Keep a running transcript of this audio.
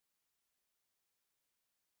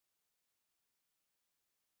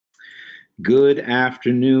Good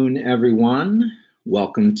afternoon, everyone.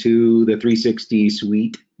 Welcome to the 360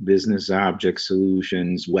 Suite Business Object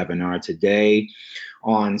Solutions webinar today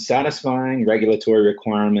on satisfying regulatory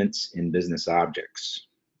requirements in business objects.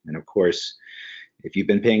 And of course, if you've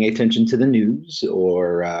been paying attention to the news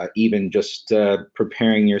or even just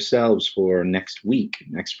preparing yourselves for next week,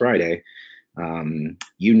 next Friday,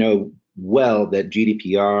 you know well that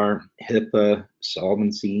GDPR, HIPAA,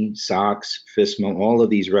 solvency, SOX, FISMA, all of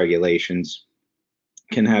these regulations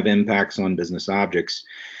can have impacts on business objects.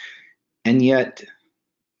 And yet,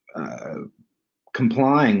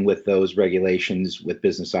 complying with those regulations with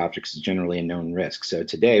business objects is generally a known risk. So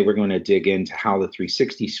today we're going to dig into how the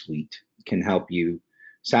 360 suite can help you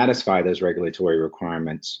satisfy those regulatory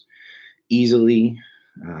requirements easily,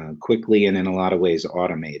 quickly, and in a lot of ways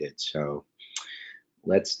automated. So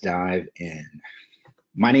let's dive in.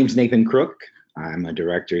 My name's Nathan Crook. I'm a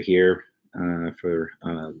director here for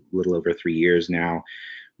a little over 3 years now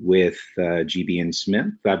with GB & Smith.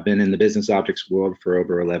 I've been in the business objects world for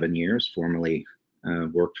over 11 years, formerly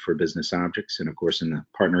worked for business objects and of course in the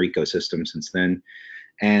partner ecosystem since then.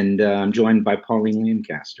 And I'm joined by Pauline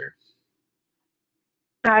Lancaster.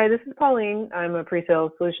 Hi, this is Pauline. I'm a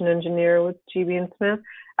pre-sales solution engineer with GB & Smith.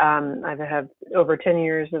 I have over 10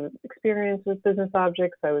 years of experience with business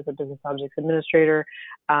objects. I was a business objects administrator.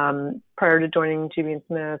 Prior to joining GB &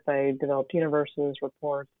 Smith, I developed universes,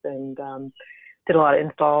 reports, and did a lot of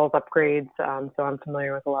installs, upgrades. So I'm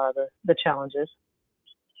familiar with a lot of the challenges.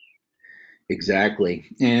 Exactly.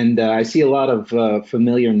 And I see a lot of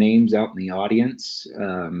familiar names out in the audience.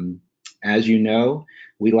 As you know,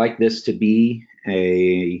 we like this to be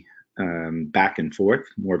a back and forth,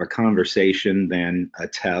 more of a conversation than a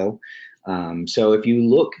tell. So if you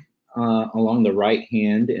look along the right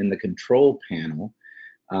hand in the control panel,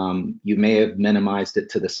 you may have minimized it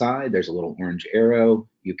to the side. There's a little orange arrow.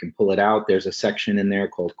 You can pull it out. There's a section in there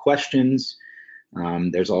called questions.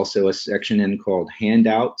 There's also a section called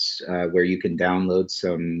handouts where you can download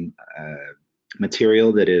some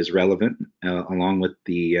material that is relevant along with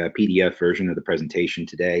the PDF version of the presentation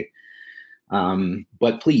today.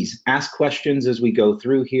 But please ask questions as we go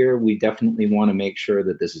through here. We definitely want to make sure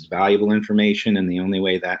that this is valuable information, and the only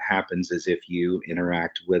way that happens is if you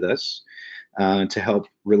interact with us to help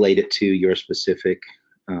relate it to your specific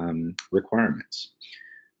requirements.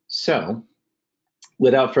 So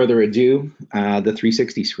without further ado, the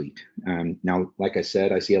 360 suite. Now, like I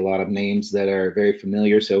said, I see a lot of names that are very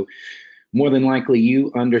familiar, so more than likely you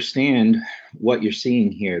understand what you're seeing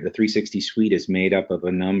here. The 360 suite is made up of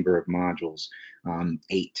a number of modules,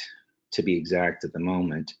 8 to be exact at the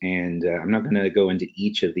moment. And I'm not going to go into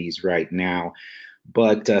each of these right now,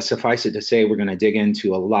 but suffice it to say, we're going to dig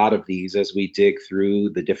into a lot of these as we dig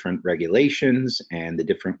through the different regulations and the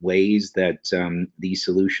different ways that these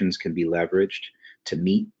solutions can be leveraged to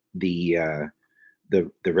meet the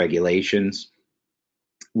regulations.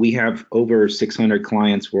 We have over 600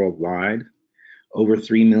 clients worldwide, over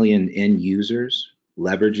 3 million end users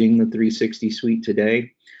leveraging the 360 suite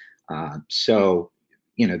today. So,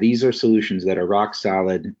 you know, these are solutions that are rock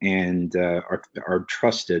solid and are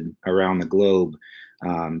trusted around the globe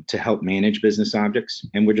to help manage business objects.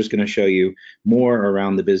 And we're just going to show you more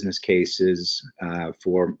around the business cases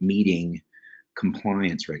for meeting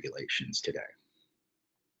compliance regulations today.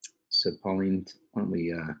 So Pauline, why don't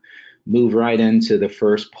we move right into the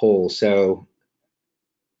first poll. So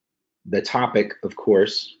the topic, of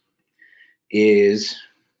course, is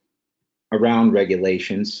around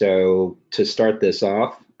regulations. So to start this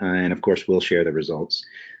off, and of course we'll share the results,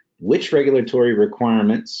 which regulatory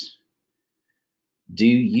requirements do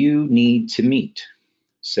you need to meet?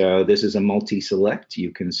 So this is a multi-select. You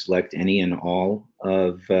can select any and all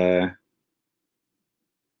of the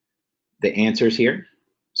answers here.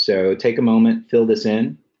 So take a moment, fill this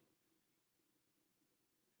in.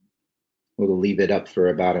 We'll leave it up for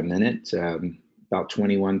about a minute. About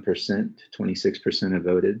 21%, 26% have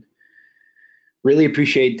voted. Really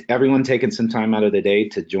appreciate everyone taking some time out of the day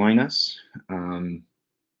to join us. And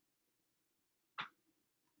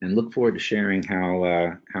look forward to sharing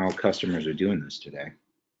how customers are doing this today.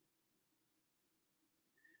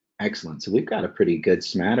 Excellent. So we've got a pretty good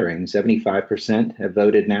smattering. 75% have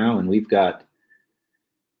voted now, and we've got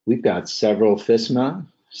several FISMA,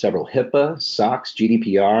 several HIPAA, SOX,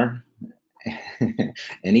 GDPR,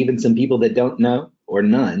 and even some people that don't know or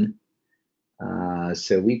none.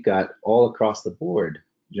 So we've got all across the board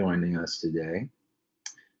joining us today.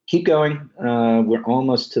 Keep going. We're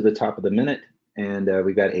almost to the top of the minute, and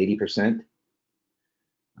we've got 80%.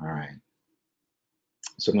 All right.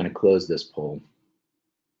 So I'm going to close this poll.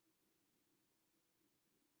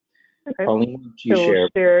 Okay. Pauline, why don't you so share? We'll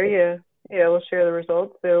share, yeah. Yeah, we'll share the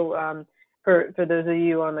results. So for those of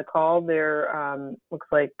you on the call, there looks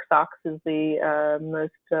like SOX is the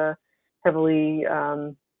most heavily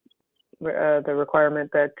the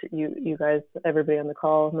requirement that you guys, everybody on the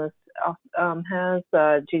call most has.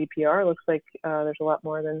 GDPR looks like there's a lot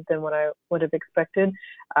more than what I would have expected.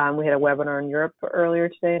 We had a webinar in Europe earlier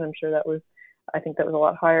today, and I'm sure I think that was a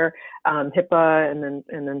lot higher. HIPAA and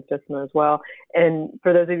then FISMA as well. And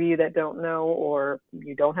for those of you that don't know or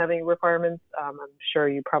you don't have any requirements, I'm sure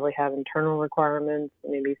you probably have internal requirements,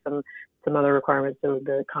 maybe some other requirements. So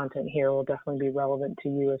the content here will definitely be relevant to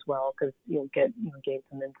you as well, because you'll gain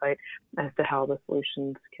some insight as to how the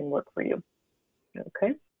solutions can work for you.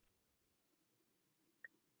 Okay.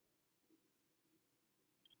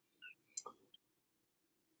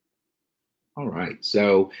 All right,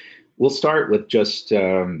 so we'll start with just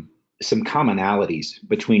some commonalities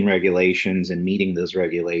between regulations and meeting those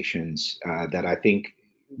regulations that I think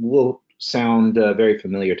will sound very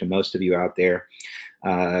familiar to most of you out there.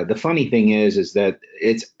 The funny thing is that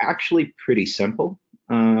it's actually pretty simple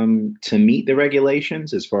to meet the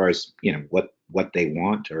regulations as far as what they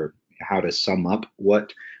want or how to sum up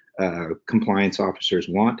what compliance officers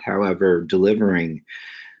want. However, delivering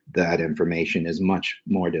that information is much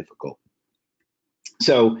more difficult.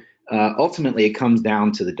 So ultimately, it comes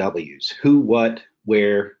down to the W's: who, what,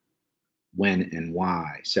 where, when, and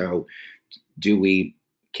why. So can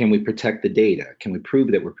we protect the data? Can we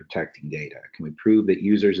prove that we're protecting data? Can we prove that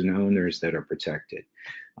users and owners that are protected?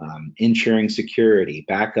 Ensuring security,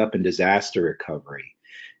 backup and disaster recovery,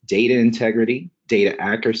 data integrity, data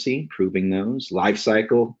accuracy, proving those, life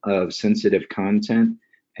cycle of sensitive content,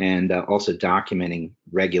 and also documenting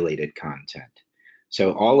regulated content.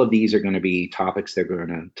 So all of these are going to be topics that we're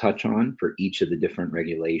going to touch on for each of the different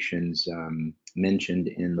regulations mentioned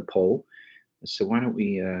in the poll. So why don't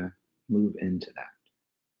we move into that?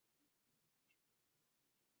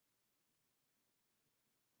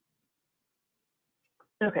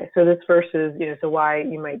 Okay, so this first is, so why,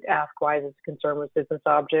 you might ask, why is this concern with business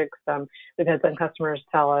objects? We've had some customers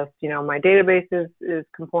tell us, my database is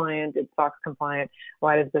compliant, it's SOX compliant.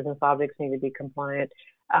 Why does business objects need to be compliant?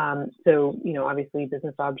 So, obviously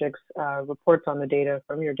business objects reports on the data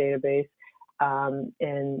from your database,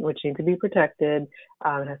 and which need to be protected.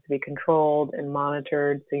 It has to be controlled and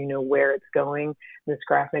monitored so you know where it's going. This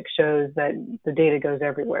graphic shows that the data goes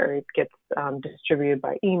everywhere. It gets distributed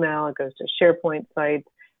by email, it goes to SharePoint sites,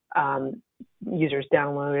 users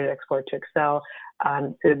download it, export to Excel.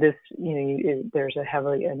 So this, there's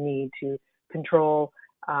a need to control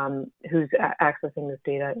who's accessing this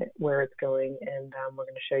data, where it's going, and we're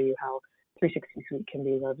going to show you how 360 Suite can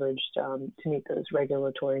be leveraged to meet those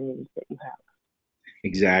regulatory needs that you have.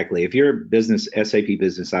 Exactly. If your business SAP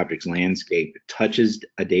Business Objects landscape touches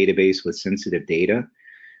a database with sensitive data,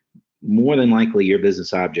 more than likely your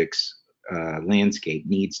business objects landscape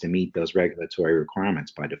needs to meet those regulatory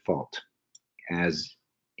requirements by default, as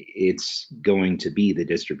it's going to be the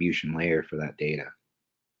distribution layer for that data.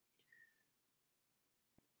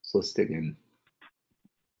 So let's dig in.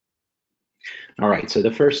 All right, so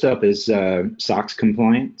the first up is SOX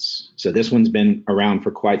compliance. So this one's been around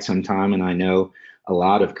for quite some time, and I know a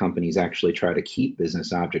lot of companies actually try to keep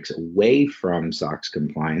business objects away from SOX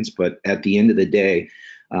compliance, but at the end of the day,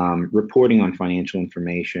 reporting on financial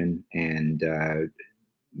information and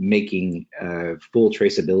making full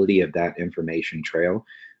traceability of that information trail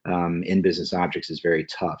in business objects is very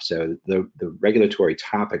tough. So the regulatory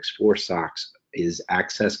topics for SOX is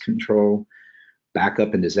access control,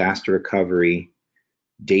 backup and disaster recovery,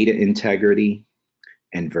 data integrity,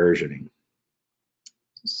 and versioning.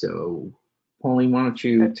 So Pauline, why don't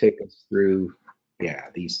you take us through,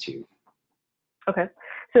 these two. Okay,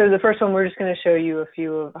 so the first one, we're just going to show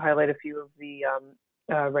you highlight a few of the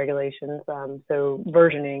regulations. So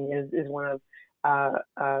versioning is one of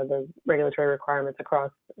the regulatory requirements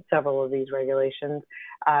across several of these regulations.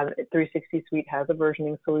 360 Suite has a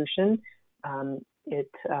versioning solution.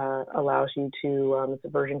 It allows you to, it's a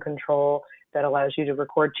version control that allows you to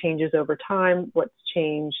record changes over time, what's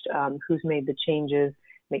changed, who's made the changes,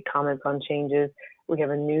 make comments on changes. We have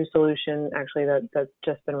a new solution actually that's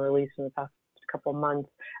just been released in the past couple of months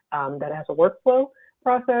that has a workflow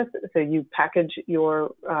process. So you package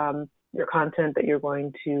your content that you're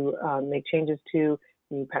going to make changes to,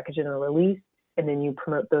 you package it in a release, and then you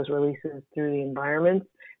promote those releases through the environments.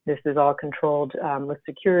 This is all controlled with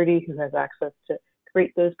security, who has access to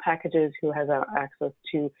create those packages, who has access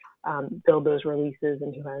to build those releases,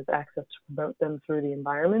 and who has access to promote them through the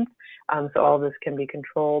environment. So all this can be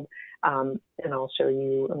controlled, and I'll show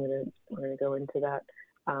you. We're going to go into that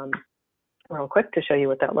real quick to show you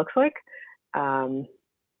what that looks like.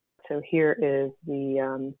 So So here is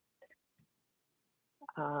the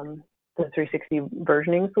 360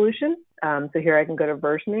 versioning solution. So here I can go to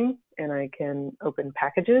versioning and I can open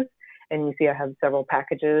packages, and you see I have several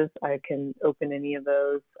packages. I can open any of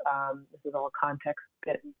those. This is all context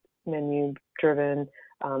menu driven.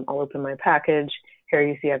 I'll open my package. Here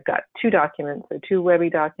you see I've got 2 documents, so 2 Webby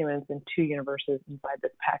documents and 2 universes inside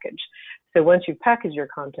this package. So once you've packaged your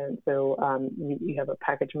content, so you have a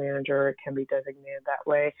package manager, it can be designated that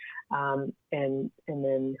way, and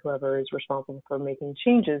then whoever is responsible for making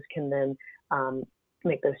changes can then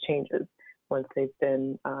make those changes once they've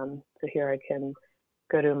been. So here I can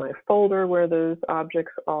go to my folder where those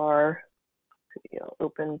objects are. I'll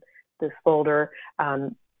open this folder.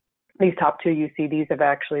 These top 2 you see, these have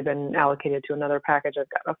actually been allocated to another package. I've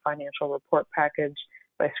got a financial report package.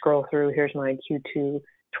 If I scroll through, here's my Q2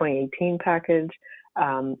 2018 package.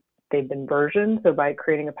 They've been versioned, so by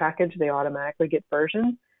creating a package, they automatically get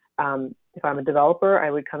versioned. If I'm a developer, I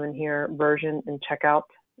would come in here, version, and check out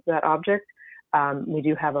that object. We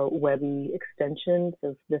do have a Webby extension,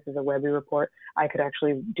 so if this is a Webby report, I could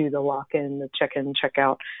actually do the lock-in, the check-in,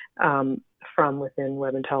 check-out from within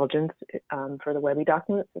Web Intelligence for the Webby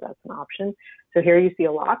document, so that's an option. So here you see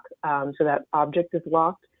a lock, so that object is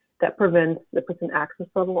locked. That puts an access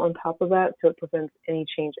level on top of that, so it prevents any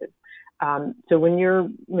changes. So when you're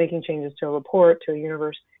making changes to a report, to a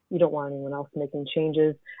universe, you don't want anyone else making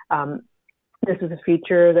changes. This is a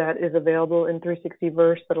feature that is available in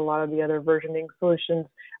 360verse that a lot of the other versioning solutions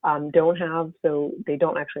don't have, so they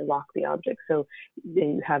don't actually lock the object. So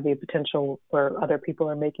you have the potential where other people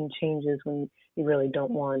are making changes when you really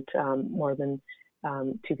don't want more than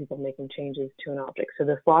 2 people making changes to an object. So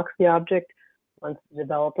this locks the object. Once the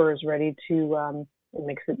developer is ready to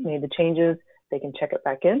made the changes, they can check it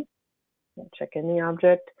back in, check in the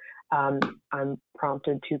object. I'm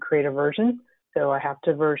prompted to create a version. So I have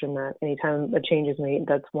to version that. Anytime a change is made,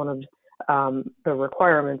 that's one of the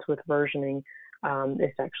requirements with versioning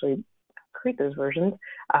is to actually create those versions.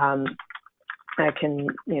 I can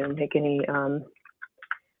make any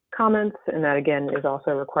comments, and that again is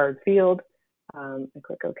also a required field. I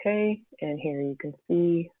click OK, and here you can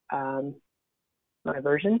see my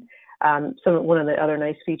version. So one of the other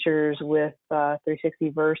nice features with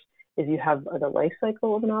 360verse is you have the life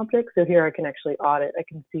cycle of an object. So here I can actually audit. I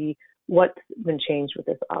can see what's been changed with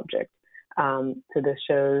this object. So this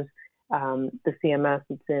shows the CMS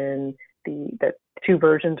it's in, that 2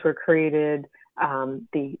 versions were created,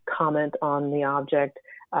 the comment on the object.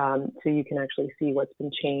 So you can actually see what's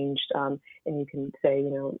been changed, and you can say,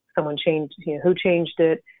 someone changed, who changed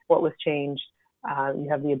it, what was changed. You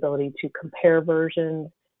have the ability to compare versions.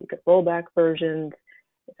 You could roll back versions.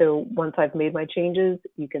 So once I've made my changes,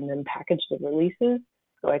 you can then package the releases.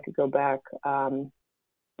 So I could go back,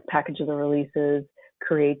 package the releases,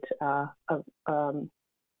 create the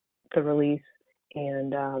release,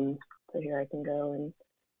 and so here I can go and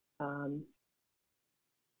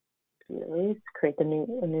create a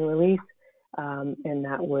new release, and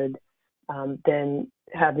that would then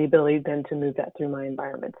have the ability then to move that through my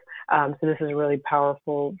environments. So this is a really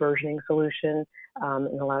powerful versioning solution,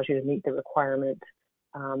 and allows you to meet the requirement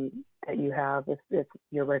that you have if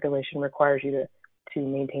your regulation requires you to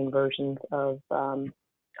maintain versions of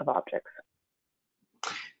objects.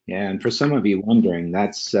 Yeah, and for some of you wondering,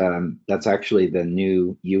 that's actually the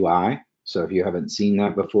new UI. So if you haven't seen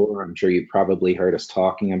that before, I'm sure you've probably heard us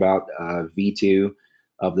talking about V2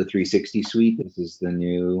 of the 360 suite. This is the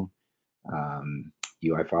new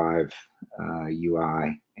UI5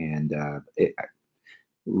 UI, and it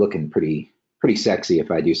looking pretty sexy, if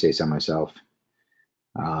I do say so myself.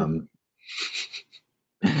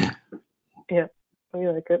 Yeah, I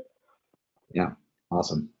like it. Yeah,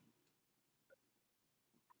 awesome.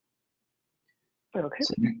 Okay.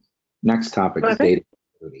 So next topic is data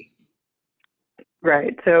security.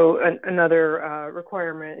 Right. So another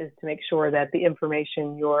requirement is to make sure that the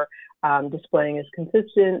information you're displaying is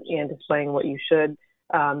consistent and displaying what you should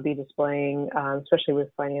be displaying, especially with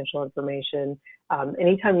financial information.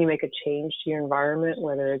 Anytime you make a change to your environment,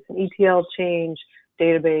 whether it's an ETL change,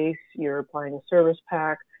 database, you're applying a service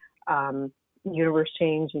pack, universe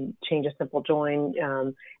change, you change a simple join,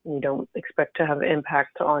 and you don't expect to have an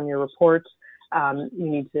impact on your reports, you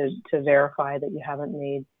need to verify that you haven't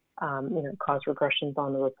made cause regressions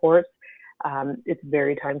on the reports. It's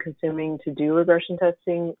very time consuming to do regression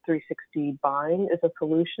testing. 360 Bind is a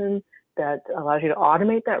solution that allows you to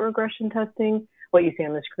automate that regression testing. What you see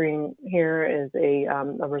on the screen here is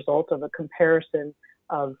a result of a comparison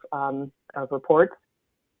of reports.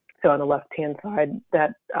 So on the left-hand side,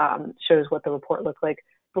 that shows what the report looked like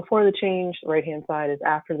before the change. The right-hand side is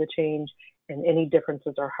after the change. and any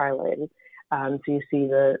differences are highlighted. So you see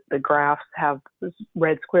the graphs have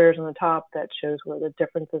red squares on the top that shows where the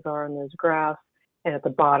differences are in those graphs, and at the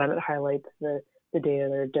bottom it highlights the data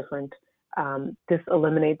that are different. This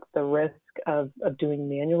eliminates the risk of doing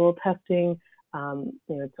manual testing.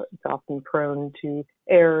 It's often prone to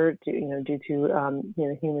error, due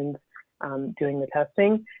to humans doing the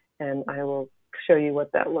testing, and I will show you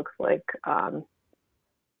what that looks like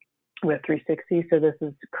with 360. So this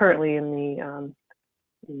is currently in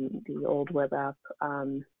the old web app.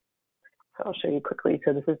 So I'll show you quickly.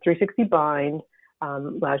 So this is 360 bind.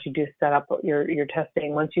 Allows you to set up your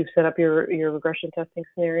testing. Once you've set up your regression testing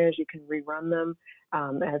scenarios, you can rerun them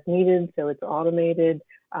as needed. So it's automated,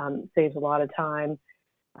 saves a lot of time.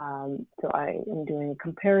 So I am doing a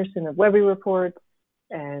comparison of Webby reports,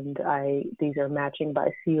 and these are matching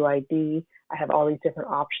by CUID. I have all these different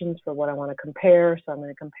options for what I want to compare. So I'm going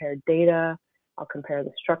to compare data. I'll compare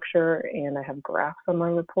the structure, and I have graphs on my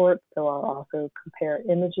report. So I'll also compare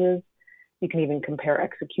images. You can even compare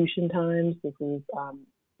execution times. This is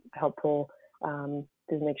helpful to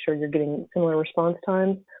make sure you're getting similar response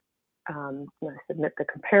times. I'm going to submit the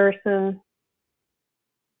comparison.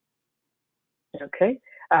 Okay.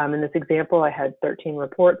 In this example, I had 13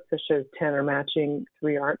 reports. This shows 10 are matching,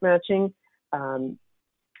 3 aren't matching.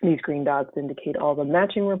 These green dots indicate all the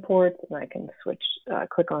matching reports, and I can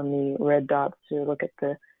click on the red dots to look at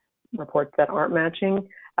the reports that aren't matching.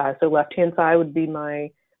 So left-hand side would be my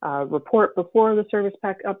report before the service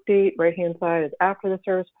pack update. Right-hand side is after the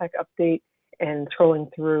service pack update, and scrolling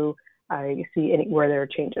through, I see where there are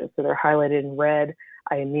changes. So they're highlighted in red.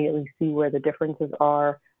 I immediately see where the differences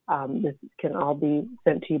are. This can all be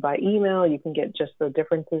sent to you by email. You can get just the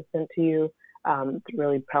differences sent to you. It's a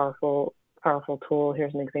really powerful tool.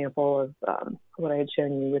 Here's an example of what I had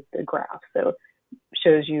shown you with the graph. So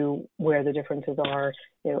shows you where the differences are,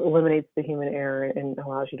 eliminates the human error, and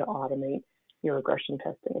allows you to automate your regression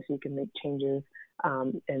testing so you can make changes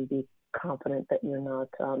and be confident that you're not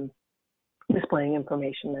displaying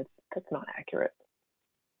information that's not accurate.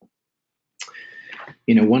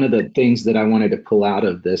 One of the things that I wanted to pull out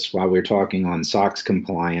of this while we're talking on SOX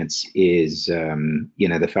compliance is,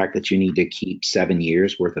 the fact that you need to keep 7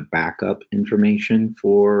 years worth of backup information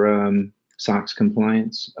for SOX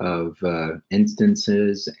compliance of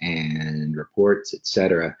instances and reports, et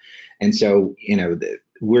cetera. And so,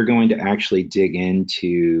 we're going to actually dig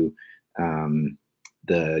into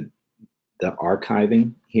the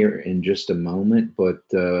archiving here in just a moment, but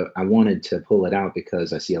I wanted to pull it out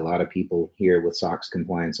because I see a lot of people here with SOX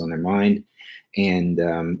compliance on their mind, and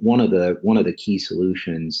one of the key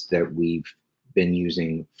solutions that we've been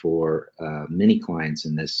using for many clients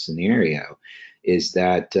in this scenario is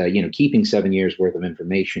that keeping 7 years worth of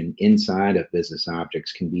information inside of business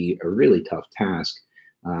objects can be a really tough task.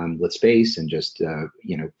 With space and just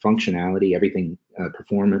functionality, everything,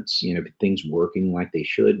 performance, things working like they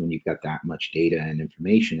should when you've got that much data and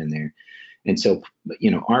information in there. And so,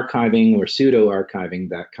 archiving or pseudo archiving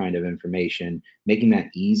that kind of information, making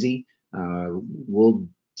that easy, we'll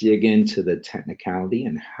dig into the technicality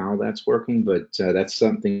and how that's working, but that's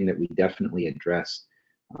something that we definitely address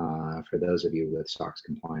for those of you with SOX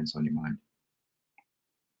compliance on your mind.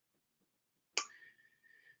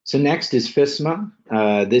 So next is FISMA.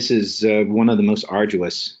 This is one of the most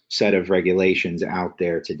arduous set of regulations out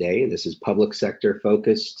there today. This is public sector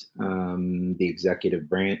focused, the executive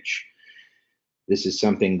branch. This is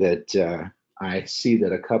something that I see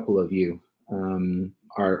that a couple of you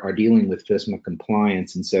are dealing with FISMA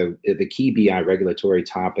compliance. And so the key BI regulatory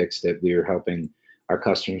topics that we're helping our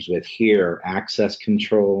customers with here are access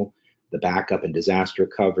control, the backup and disaster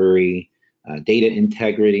recovery, data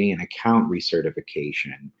integrity, and account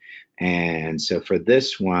recertification. And so for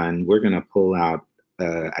this one, we're going to pull out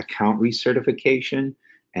account recertification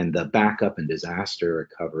and the backup and disaster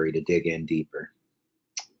recovery to dig in deeper.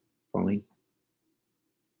 Pauline?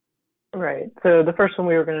 Right. So the first one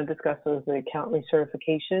we were going to discuss was the account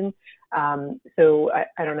recertification. So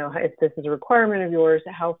I don't know if this is a requirement of yours.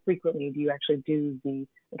 How frequently do you actually do the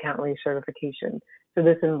account recertification? So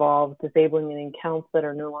this involves disabling any accounts that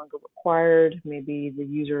are no longer required. Maybe the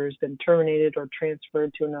user has been terminated or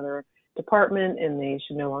transferred to another department and they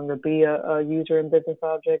should no longer be a user in Business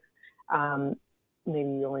Objects. Maybe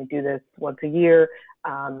you only do this once a year.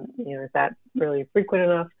 Is that really frequent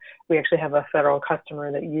enough? We actually have a federal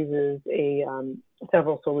customer that uses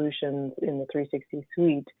several solutions in the 360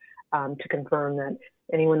 suite to confirm that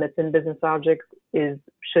anyone that's in Business Objects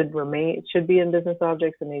should be in Business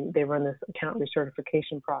Objects, and they run this account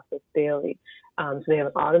recertification process daily. So they have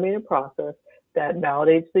an automated process that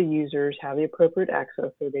validates the users have the appropriate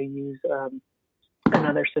access. So they use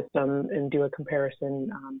another system and do a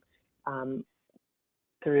comparison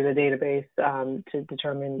through the database to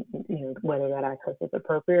determine, whether that access is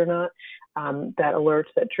appropriate or not. That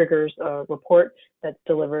alerts, that triggers a report that's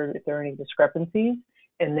delivered if there are any discrepancies,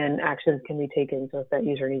 and then actions can be taken. So if that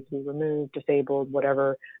user needs to be removed, disabled,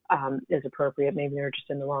 whatever is appropriate, maybe they're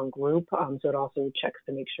just in the wrong group. So it also checks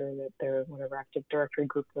to make sure that they're whatever Active Directory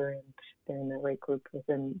group they're in the right group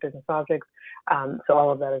within Business Objects. So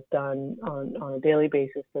all of that is done on a daily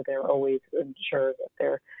basis, so they're always ensure that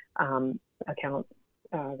their account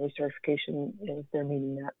recertification is they're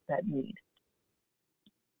meeting that need.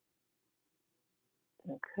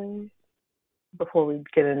 Okay. Before we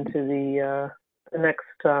get into the next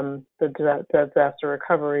the disaster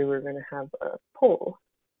recovery, we're going to have a poll.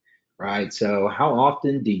 Right. So, how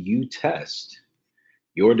often do you test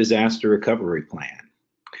your disaster recovery plan?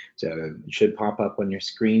 So it should pop up on your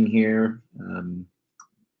screen here.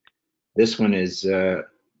 This one is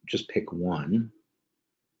just pick one.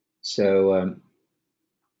 So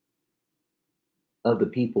of the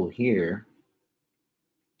people here,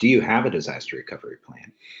 do you have a disaster recovery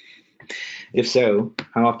plan? If so,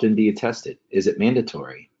 how often do you test it? Is it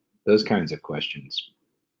mandatory? Those kinds of questions.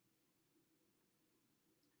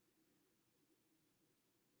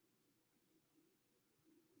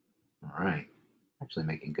 All right, actually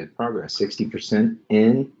making good progress. 60%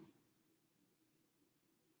 in.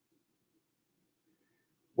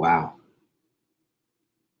 Wow.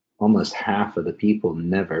 Almost half of the people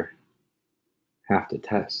never have to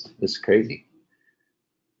test. This is crazy.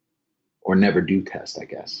 Or never do test, I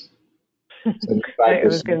guess. I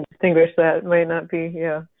was going to distinguish that. Might not be,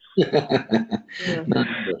 yeah.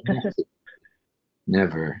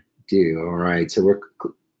 Never do. All right, so we're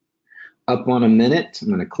up on a minute. I'm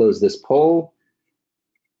going to close this poll.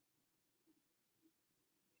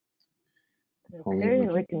 Okay,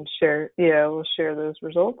 we can share. Yeah, we'll share those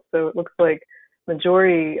results. So it looks like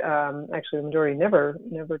majority, actually, the majority never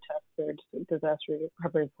test their disaster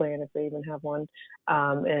recovery plan if they even have one,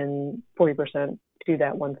 and 40% do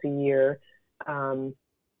that once a year.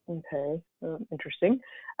 Okay, interesting.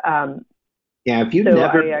 Yeah, if you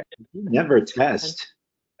never test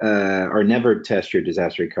or never test your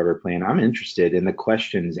disaster recovery plan, I'm interested in the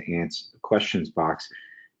questions box.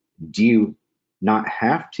 Do you not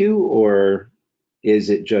have to, or is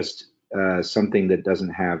it just something that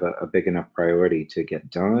doesn't have a big enough priority to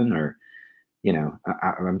get done? Or,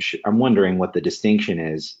 I'm wondering what the distinction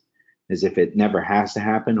is if it never has to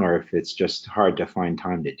happen, or if it's just hard to find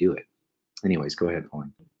time to do it. Anyways, go ahead,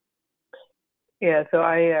 Pauline. Yeah, so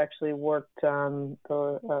I actually worked for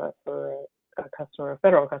a customer, a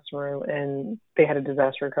federal customer, and they had a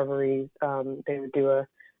disaster recovery. They would do a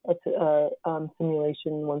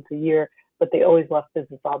simulation once a year, but they always left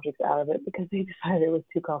business objects out of it because they decided it was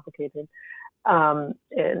too complicated. And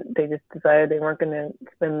they just decided they weren't going to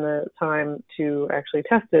spend the time to actually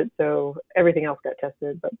test it. So everything else got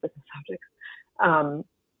tested, but business objects.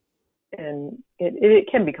 And it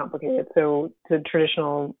can be complicated. So the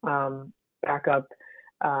traditional backup,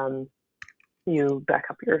 you back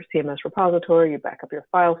up your CMS repository, you back up your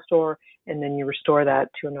file store, and then you restore that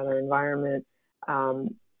to another environment.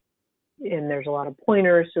 And there's a lot of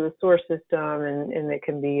pointers to the source system, and it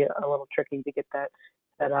can be a little tricky to get that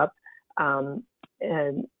set up. And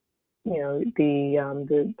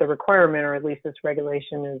the requirement, or at least this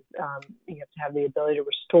regulation, is you have to have the ability to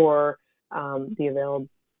restore the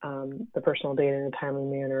personal data in a timely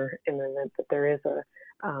manner in the event that there is a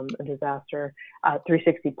disaster.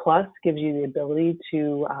 360 Plus gives you the ability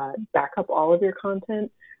to back up all of your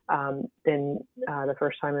content. Then the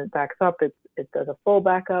first time it backs up, it does a full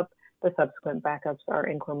backup. The subsequent backups are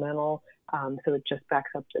incremental, so it just backs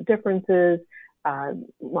up the differences. A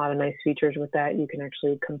lot of nice features with that. You can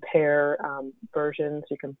actually compare versions.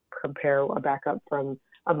 You can compare a backup from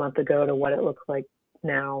a month ago to what it looks like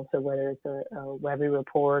now. So whether it's a Webby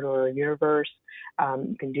report or a universe,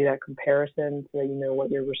 you can do that comparison so that you know what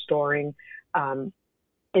you're restoring.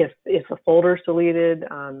 If a folder is deleted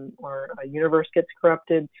or a universe gets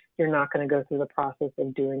corrupted, you're not going to go through the process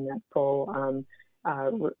of doing that full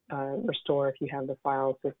restore if you have the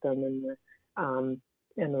file system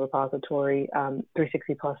in the repository.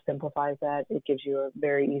 360 Plus simplifies that. It gives you a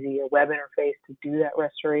very easy web interface to do that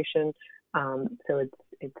restoration. So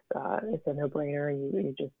it's a no-brainer.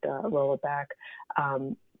 You just roll it back.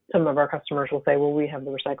 Some of our customers will say, well, we have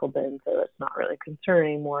the recycle bin, so it's not really a concern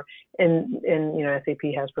anymore. And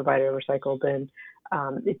SAP has provided a recycle bin.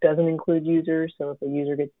 It doesn't include users, so if a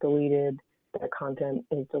user gets deleted, that content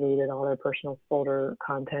is deleted, all their personal folder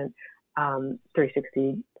content.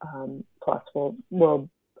 360 Plus will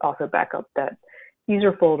also back up that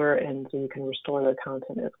user folder, and so you can restore the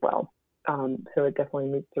content as well. So it definitely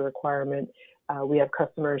meets the requirement. We have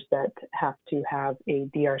customers that have to have a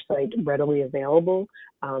DR site readily available.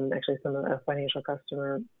 Actually, a financial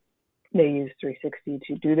customer, they use 360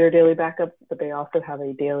 to do their daily backup, but they also have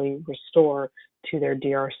a daily restore to their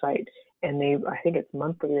DR site. And I think it's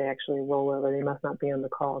monthly, they actually roll over. They must not be on the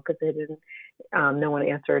call because they didn't, no one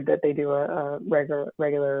answered that they do a regular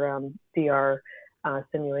DR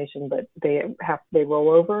simulation, but they roll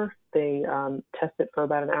over, they test it for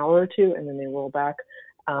about an hour or two, and then they roll back.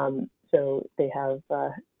 So they have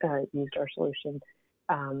used our solution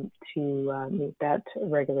to meet that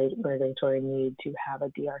regulatory need to have a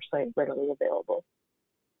DR site readily available.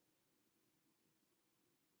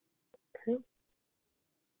 Okay.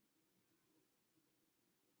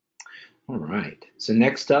 All right. So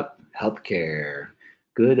next up, healthcare.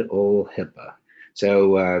 Good old HIPAA.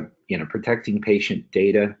 So, protecting patient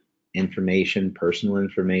data, information, personal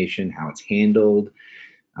information, how it's handled,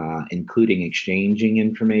 including exchanging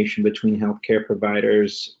information between healthcare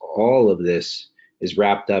providers. All of this is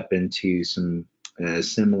wrapped up into some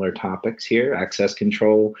similar topics here: access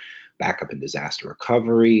control, backup and disaster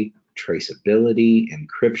recovery, traceability,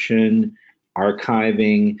 encryption,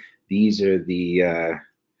 archiving. These are the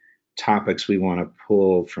topics we want to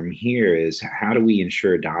pull from here. Is how do we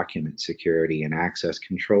ensure document security and access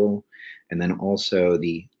control, and then also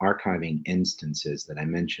the archiving instances that I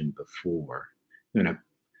mentioned before.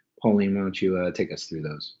 Pauline, why don't you take us through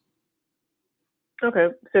those? Okay,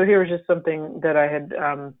 so here's just something that I had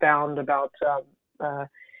found about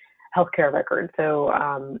healthcare records.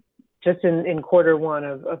 So just in quarter one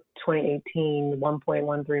of 2018,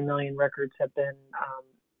 1.13 million records have been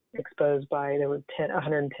exposed there were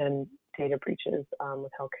 110 data breaches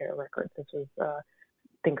with healthcare records. This was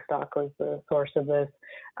ThinkStock was the source of this,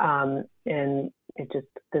 and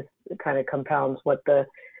this kind of compounds what the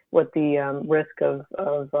risk of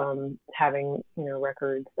having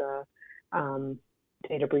records,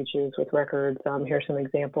 data breaches with records. Here's some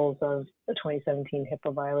examples of the 2017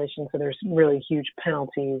 HIPAA violation. So there's really huge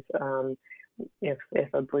penalties if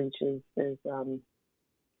a breach is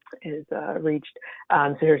reached.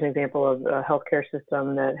 So here's an example of a healthcare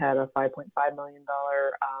system that had a $5.5 million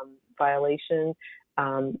violation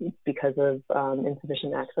because of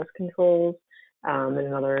insufficient access controls. And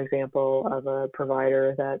another example of a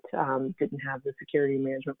provider that didn't have the security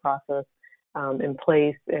management process in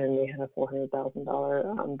place, and they had a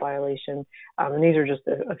 $400,000 violation. And these are just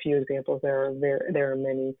a few examples. There are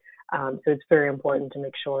many. So it's very important to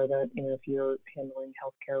make sure that if you're handling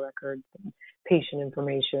healthcare records and patient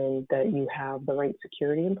information, that you have the right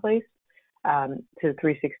security in place. So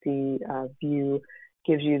 360 View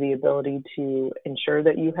gives you the ability to ensure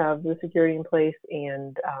that you have the security in place,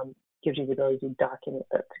 and gives you the ability to document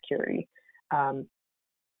that security.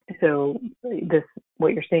 So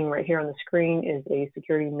what you're seeing right here on the screen is a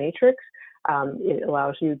security matrix. It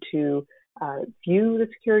allows you to view the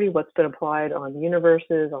security, what's been applied on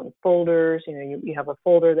universes, on folders. You have a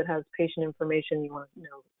folder that has patient information. You want to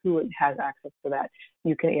know who has access to that.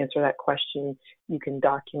 You can answer that question. You can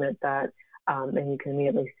document that, and you can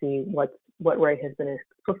immediately see what right has been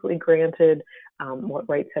explicitly granted, what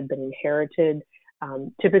rights have been inherited.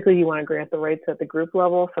 Typically, you want to grant the rights at the group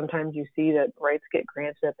level. Sometimes you see that rights get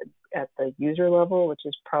granted at the user level, which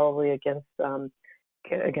is probably against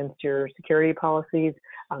your security policies.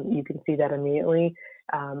 You can see that immediately.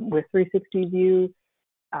 With 360 View,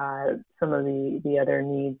 some of the other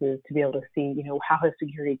needs is to be able to see, how has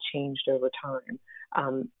security changed over time.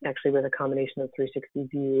 Actually, with a combination of 360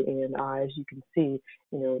 View and Eyes, you can see,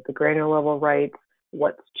 the granular level rights,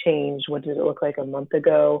 what's changed, what did it look like a month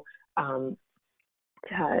ago.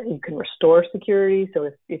 You can restore security. So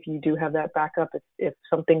if you do have that backup, if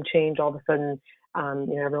something changed, all of a sudden,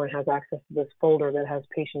 everyone has access to this folder that has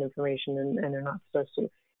patient information and they're not supposed to,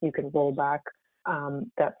 you can roll back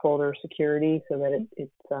that folder security so that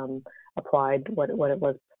it's applied what it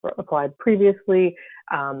was applied previously.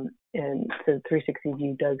 And so 360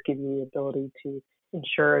 View does give you the ability to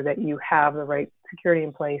ensure that you have the right security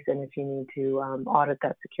in place. And if you need to audit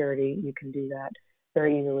that security, you can do that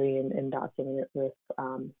very easily and document it with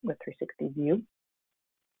 360 View.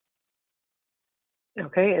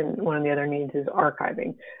 Okay, and one of the other needs is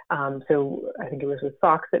archiving. So I think it was with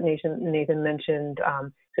SOX that Nathan mentioned.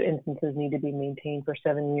 So instances need to be maintained for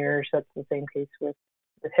 7 years. That's the same case with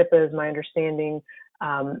HIPAA, is my understanding.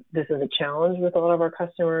 This is a challenge with a lot of our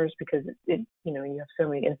customers because you have so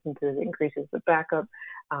many instances. It increases the backup,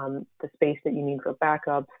 the space that you need for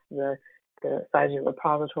backups, the size of your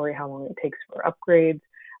repository, how long it takes for upgrades.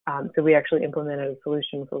 So we actually implemented a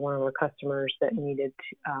solution for one of our customers that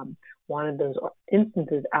wanted those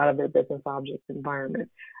instances out of their business objects environment.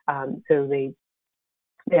 So they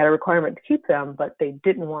had a requirement to keep them, but they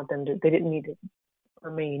didn't need to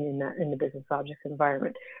remain in the business objects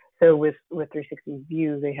environment. So with 360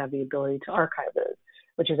 View, they have the ability to archive those,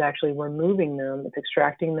 which is actually removing them. It's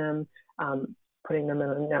extracting them, putting them in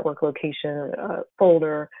a network location, a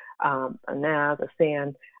folder, a NAV, a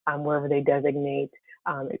SAN, wherever they designate.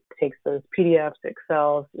 It takes those PDFs,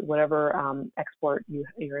 Excels, whatever export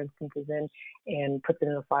your instance is in, and puts it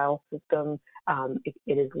in a file system. It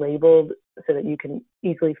is labeled so that you can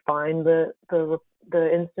easily find the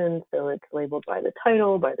instance. So it's labeled by the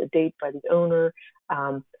title, by the date, by the owner,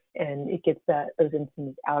 and it gets those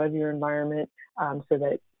instances out of your environment,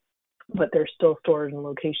 but they're still stored in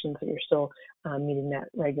locations, so you're still meeting that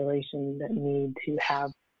regulation that you need to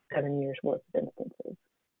have 7 years worth of instances.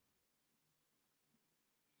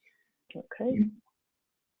 Okay.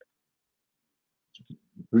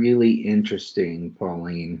 Really interesting,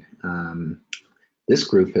 Pauline. This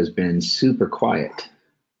group has been super quiet.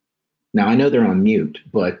 Now, I know they're on mute,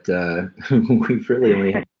 but we've really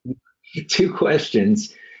only had 2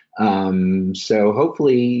 questions. So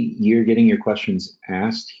hopefully you're getting your questions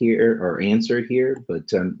asked here or answered here,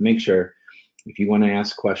 but make sure if you want to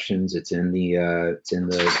ask questions, it's in the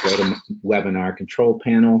GoToWebinar control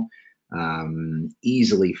panel,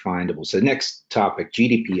 easily findable. So next topic,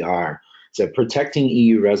 GDPR. So protecting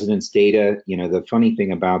EU residents' data. You know, the funny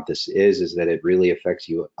thing about this is that it really affects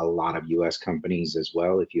a lot of US companies as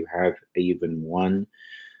well. If you have even one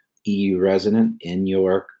EU resident in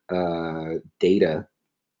your data,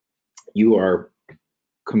 you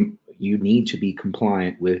need to be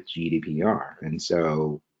compliant with GDPR. And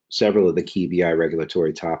so several of the key BI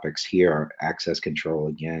regulatory topics here are access control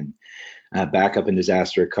again, backup and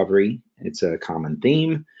disaster recovery. It's a common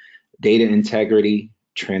theme, data integrity,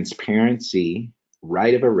 transparency,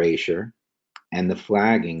 right of erasure, and the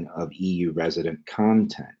flagging of EU resident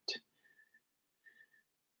content.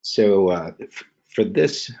 So for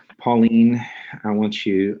this, Pauline, I want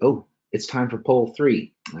you, it's time for poll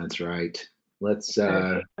 3. That's right. Let's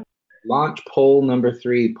launch poll number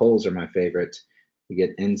 3. Polls are my favorite. We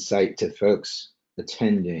get insight to folks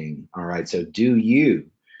attending. All right, so do you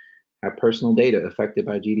have personal data affected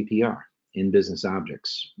by GDPR in business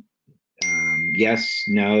objects? Yes,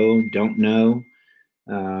 no, don't know.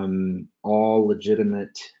 All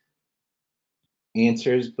legitimate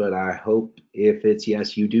answers, but I hope if it's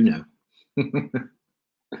yes, you do know.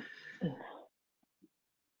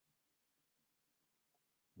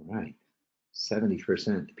 All right,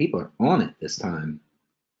 70%. People are on it this time.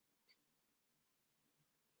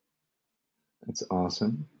 That's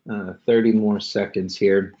awesome. 30 more seconds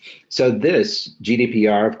here. So this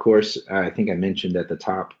GDPR, of course, I think I mentioned at the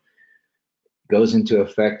top, goes into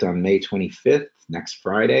effect on May 25th, next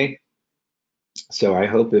Friday. So I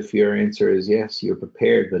hope if your answer is yes, you're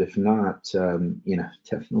prepared, but if not,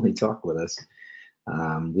 definitely talk with us.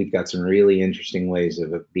 We've got some really interesting ways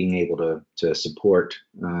of being able to support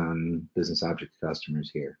business object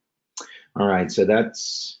customers here. All right, so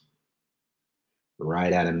that's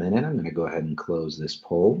right at a minute. I'm going to go ahead and close this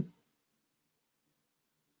poll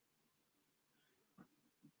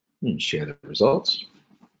and share the results.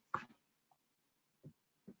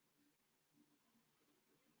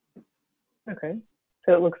 Okay,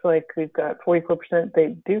 so it looks like we've got 44%.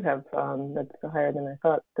 They do have, that's higher than I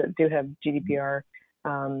thought, that do have GDPR,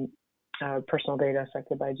 personal data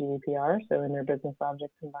affected by GDPR, so in their business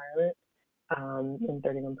objects environment, and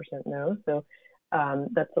 31% no. So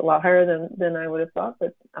that's a lot higher than I would have thought,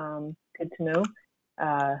 but good to know.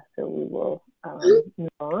 So we will move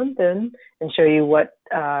on then and show you what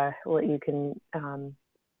you can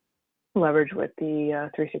leverage with the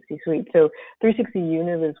 360 suite. So 360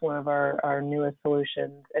 Univ is one of our newest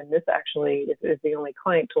solutions, and this actually is the only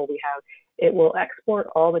client tool we have. It will export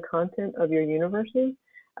all the content of your universes,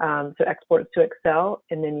 so exports to Excel,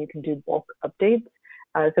 and then you can do bulk updates.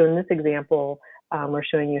 So in this example, we're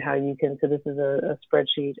showing you how you can, so this is a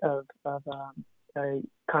spreadsheet of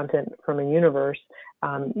content from a universe.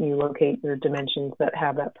 You locate your dimensions that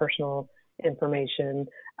have that personal information,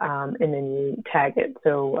 and then you tag it.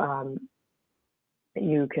 So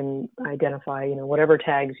you can identify, whatever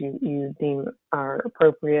tags you deem are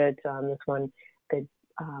appropriate. This one, they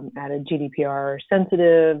added GDPR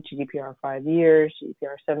sensitive, GDPR 5 years,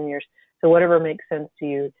 GDPR 7 years. So whatever makes sense to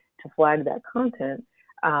you to flag that content,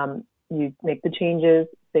 you make the changes,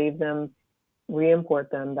 save them, re-import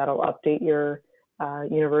them. That'll update your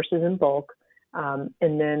universes in bulk. And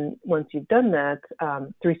then once you've done that,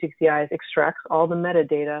 360 Eyes extracts all the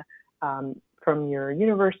metadata from your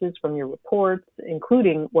universes, from your reports,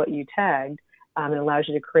 including what you tagged. It allows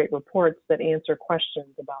you to create reports that answer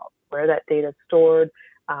questions about where that data is stored.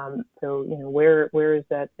 So, where is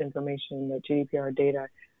that information, that GDPR data,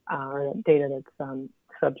 or that data that's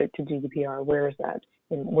subject to GDPR? Where is that?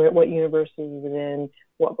 What universe is it in?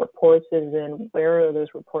 What reports is it in? Where are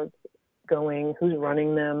those reports going? Who's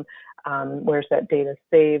running them? Where's that data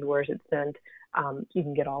saved? Where is it sent? You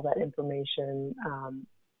can get all that information.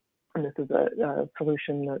 And this is a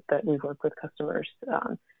solution that we work with customers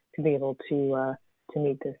to be able to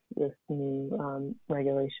meet this new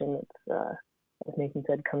regulation that's, as Nathan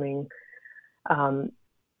said, coming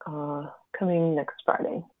next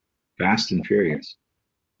Friday. Fast and furious.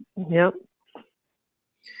 Yep.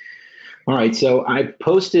 All right, so I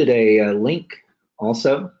posted a link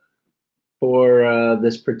also for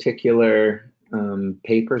this particular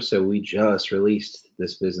paper. So we just released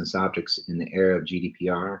this business objects in the era of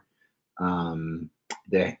GDPR.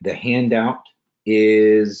 The handout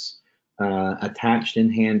is attached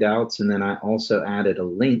in handouts, and then I also added a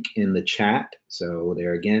link in the chat. So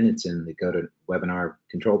there again, it's in the go to webinar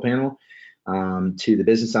control panel to the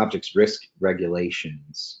business objects risk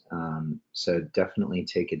regulations. So definitely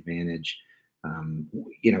take advantage.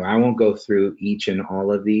 I won't go through each and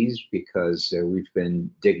all of these because we've been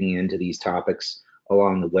digging into these topics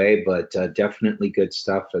along the way, but definitely good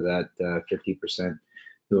stuff for that 50%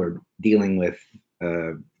 who are dealing with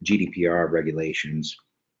GDPR regulations.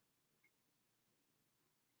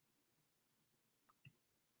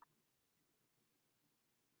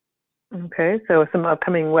 Okay, so some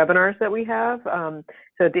upcoming webinars that we have.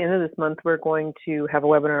 So at the end of this month, we're going to have a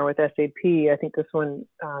webinar with SAP. I think this one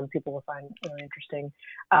people will find really interesting.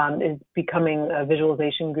 Is becoming a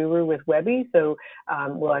visualization guru with Webby. So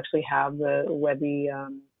we'll actually have the Webby,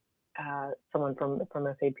 someone from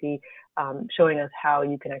SAP showing us how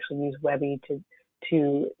you can actually use Webby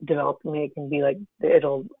to develop. It can be like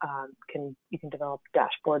you can develop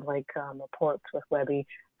dashboard like reports with Webby.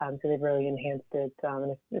 So they've really enhanced it.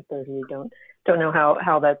 And if those of you don't know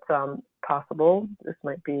how that's possible, this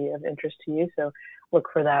might be of interest to you. So look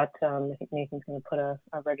for that. I think Nathan's going to put a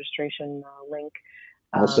registration link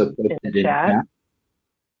Also in the chat.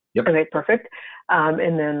 Yep. Okay, perfect.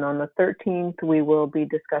 And then on the 13th, we will be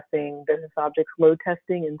discussing business objects load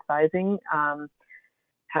testing and sizing.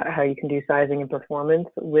 How you can do sizing and performance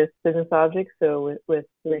with business objects. So with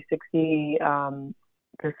 360,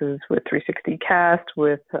 this is with 360 Cast,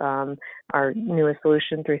 with our newest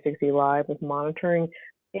solution, 360 Live, with monitoring,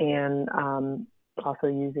 and also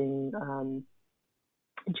using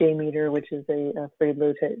JMeter, which is a free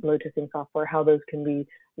load testing software, how those can be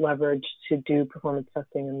leveraged to do performance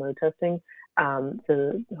testing and load testing.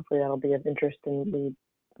 So hopefully that'll be of interest, and we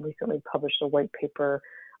recently published a white paper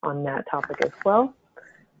on that topic as well.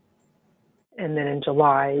 And then in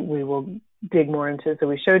July, we will dig more into it. So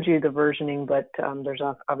we showed you the versioning, but there's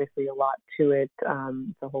obviously a lot to it,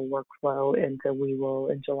 the whole workflow. And so we will,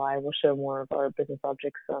 in July, we'll show more of our business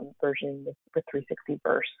objects versioning with 360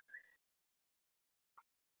 Verse.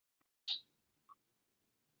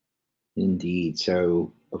 Indeed.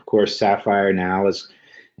 So, of course, Sapphire now is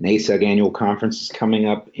an ASUG annual conference is coming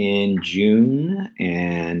up in June,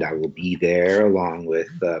 and I will be there along with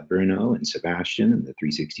Bruno and Sebastian and the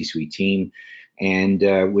 360 Suite team. And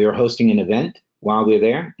we are hosting an event while we're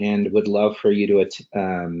there, and would love for you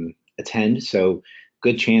to attend. So,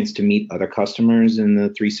 good chance to meet other customers in the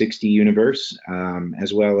 360 universe,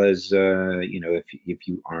 as well as if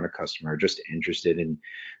you aren't a customer, just interested in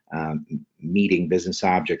meeting business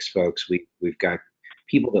objects folks. We've got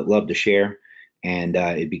people that love to share, and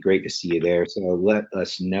it'd be great to see you there. So let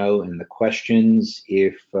us know in the questions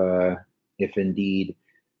if indeed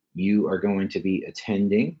you are going to be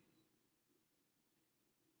attending.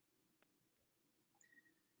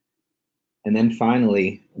 And then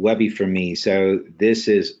finally, Webby for me. So this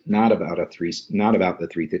is not about the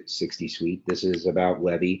 360 suite. This is about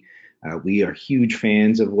Webby. We are huge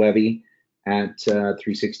fans of Webby at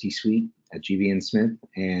 360 Suite at GV & Smith,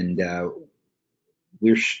 and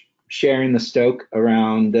we're sharing the stoke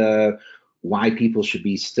around why people should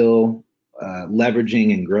be still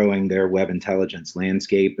leveraging and growing their web intelligence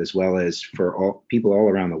landscape, as well as for people all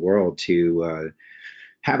around the world to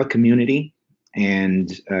have a community,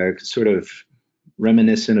 and sort of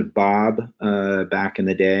reminiscent of Bob back in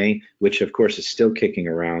the day, which of course is still kicking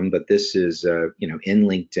around, but this is in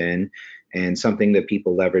LinkedIn and something that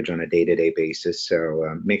people leverage on a day-to-day basis.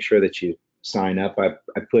 So make sure that you sign up. I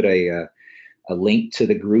put a link to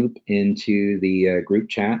the group into the group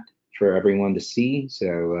chat for everyone to see.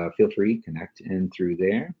 So feel free to connect in through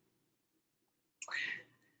there.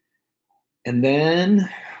 And then,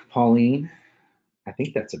 Pauline, I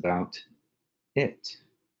think that's about it.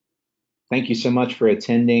 Thank you so much for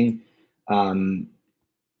attending. Adam,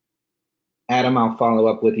 I'll follow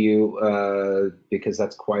up with you because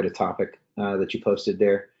that's quite a topic that you posted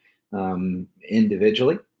there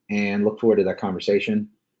individually, and look forward to that conversation.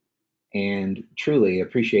 And truly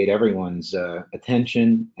appreciate everyone's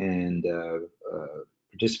attention and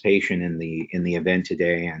participation in the event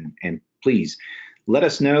today. And please let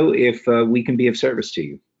us know if we can be of service to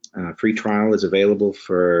you. Free trial is available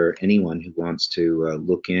for anyone who wants to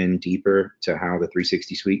look in deeper to how the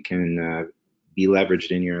 360 suite can be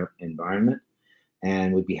leveraged in your environment,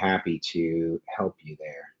 and we'd be happy to help you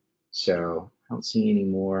there. So I don't see any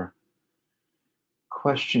more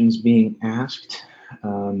questions being asked.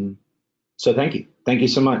 So thank you. Thank you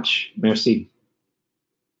so much. Merci.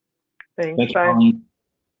 Thanks. Thank you, Bye. Colleen.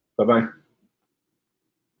 Bye-bye.